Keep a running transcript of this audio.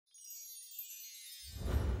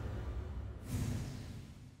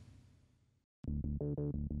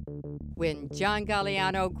When John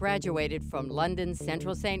Galliano graduated from London's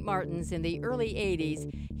Central St. Martin's in the early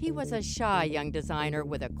 80s, he was a shy young designer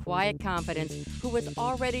with a quiet confidence who was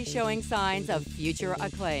already showing signs of future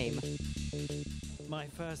acclaim. My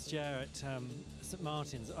first year at St.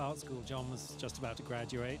 Martin's Art School, John was just about to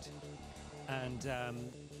graduate, and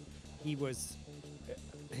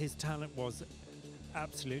his talent was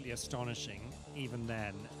absolutely astonishing even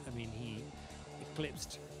then. I mean, he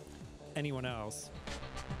eclipsed anyone else.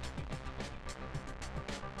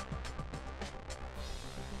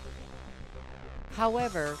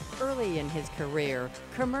 However, early in his career,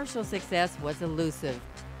 commercial success was elusive.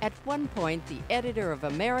 At one point, the editor of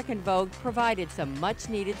American Vogue provided some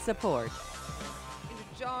much-needed support.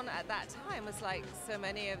 John at that time was like so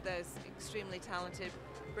many of those extremely talented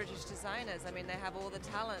British designers. I mean, they have all the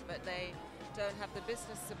talent, but they don't have the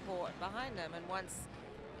business support behind them. And once,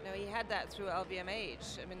 he had that through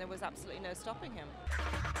LVMH, I mean, there was absolutely no stopping him.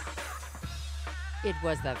 It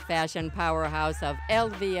was the fashion powerhouse of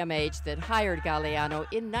LVMH that hired Galliano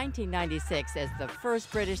in 1996 as the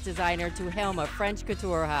first British designer to helm a French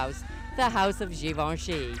couture house, the House of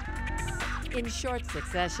Givenchy. In short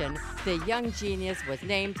succession, the young genius was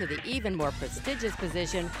named to the even more prestigious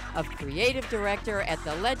position of creative director at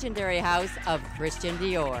the legendary house of Christian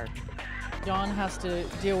Dior. John has to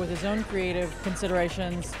deal with his own creative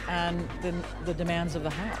considerations and the demands of the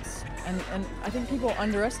house. And I think people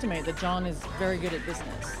underestimate that John is very good at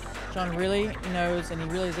business. John really knows, and he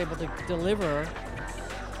really is able to deliver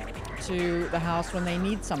to the house when they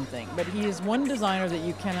need something. But he is one designer that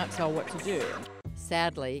you cannot tell what to do.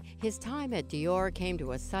 Sadly, his time at Dior came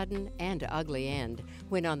to a sudden and ugly end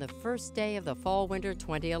when on the first day of the Fall-Winter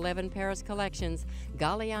 2011 Paris collections,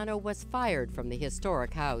 Galliano was fired from the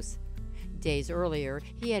historic house. Days earlier,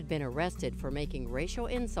 he had been arrested for making racial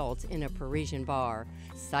insults in a Parisian bar.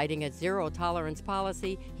 Citing a zero-tolerance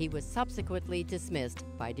policy, he was subsequently dismissed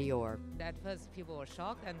by Dior. At first, people were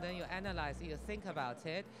shocked, and then you analyze it, you think about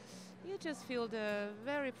it, you just feel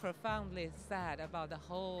very profoundly sad about the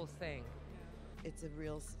whole thing. It's a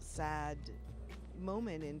real sad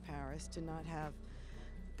moment in Paris to not have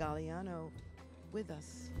Galliano with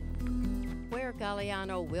us. Where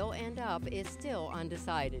Galliano will end up is still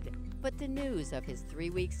undecided. But the news of his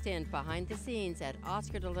 3-week stint behind the scenes at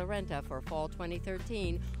Oscar de la Renta for fall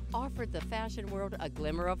 2013 offered the fashion world a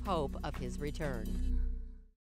glimmer of hope of his return.